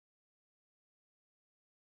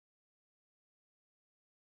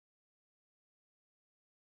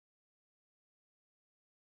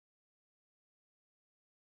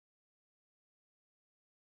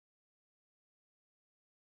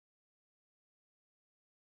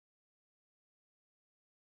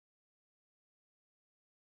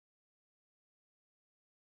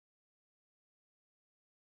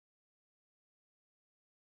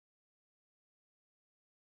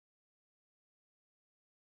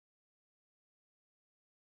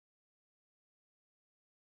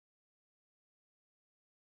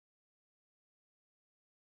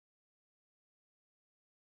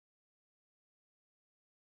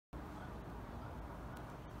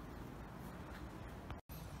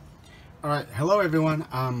Alright, hello everyone.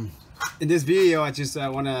 In this video I just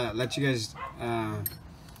want to let you guys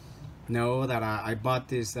know that I bought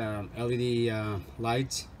this LED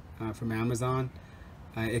light from Amazon.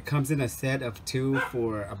 It comes in a set of 2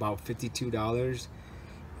 for about $52,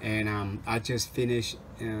 and I just finished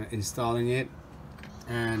installing it,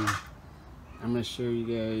 and I'm going to show you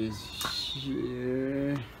guys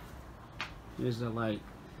here. Here's the light.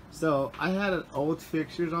 So I had old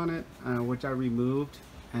fixtures on it, which I removed,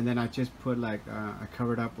 and then I just put like I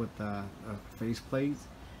covered up with face plates,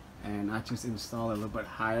 and I just install it a little bit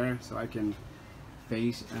higher so I can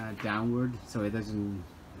face downward so it doesn't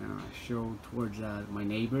show towards my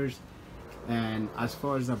neighbors. And as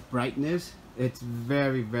far as the brightness, it's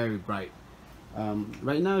very bright.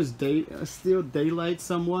 Right now it's still daylight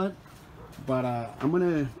somewhat, but I'm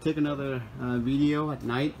gonna take another video at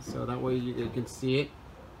night so that way you can see it.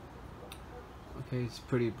 Okay, it's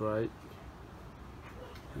pretty bright.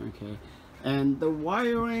 Okay, and the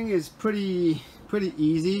wiring is pretty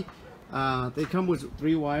easy. They come with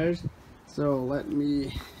 3 wires, so let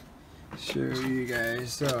me show you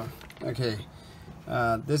guys. So okay,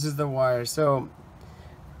 this is the wire. So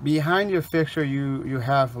behind your fixture you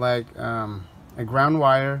have like a ground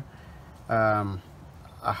wire, a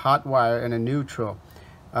hot wire, and a neutral.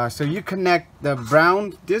 So you connect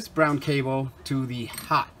this brown cable to the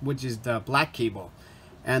hot, which is the black cable,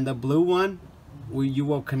 and the blue one you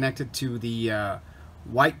will connect it to the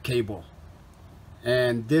white cable,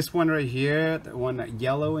 and this one right here, the one that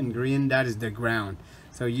yellow and green, that is the ground.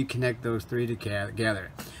 So you connect those 3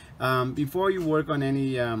 together. Before you work on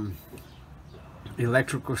any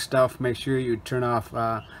electrical stuff, make sure you turn off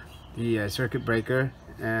the circuit breaker,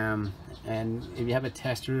 and if you have a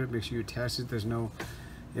tester, make sure you test it. There's no,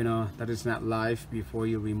 that it's not live before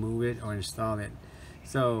you remove it or install it.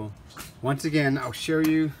 So once again, I'll show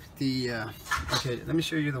you the okay, let me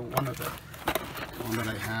show you the one that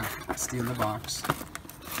I have still in the box.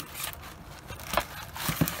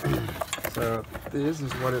 So this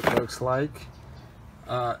is what it looks like.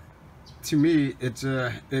 To me,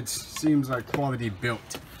 it seems like quality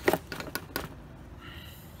built.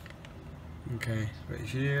 Okay, right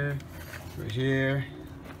here,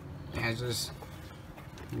 it has this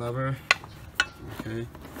lever. Okay,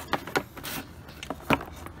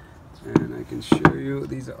 and I can show you,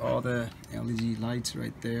 these are all the LED lights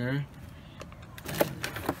right there.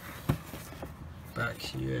 Back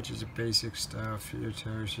here, just the basic stuff. Here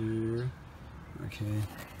tells you. Okay.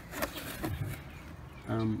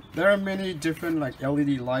 There are many different like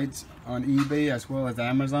LED lights on eBay as well as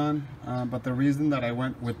Amazon, but the reason that I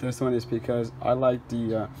went with this one is because I like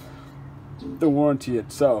the warranty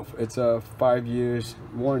itself. It's a 5 years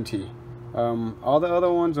warranty. All the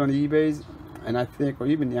other ones on eBay, and I think, or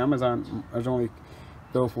even Amazon, is only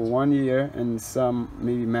go for 1 year, and some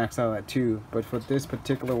maybe max out at 2. But for this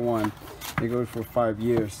particular one, it goes for 5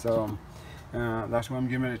 years. So that's why I'm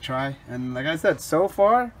giving it a try. And like I said, so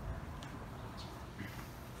far,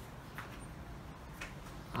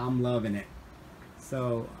 I'm loving it.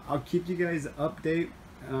 So I'll keep you guys updated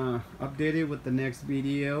with the next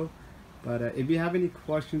video. But if you have any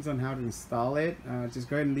questions on how to install it,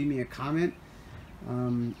 just go ahead and leave me a comment.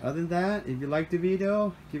 Other than that, if you like the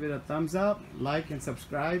video, give it a thumbs up, like, and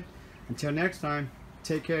subscribe. Until next time,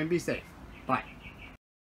 take care and be safe. Bye.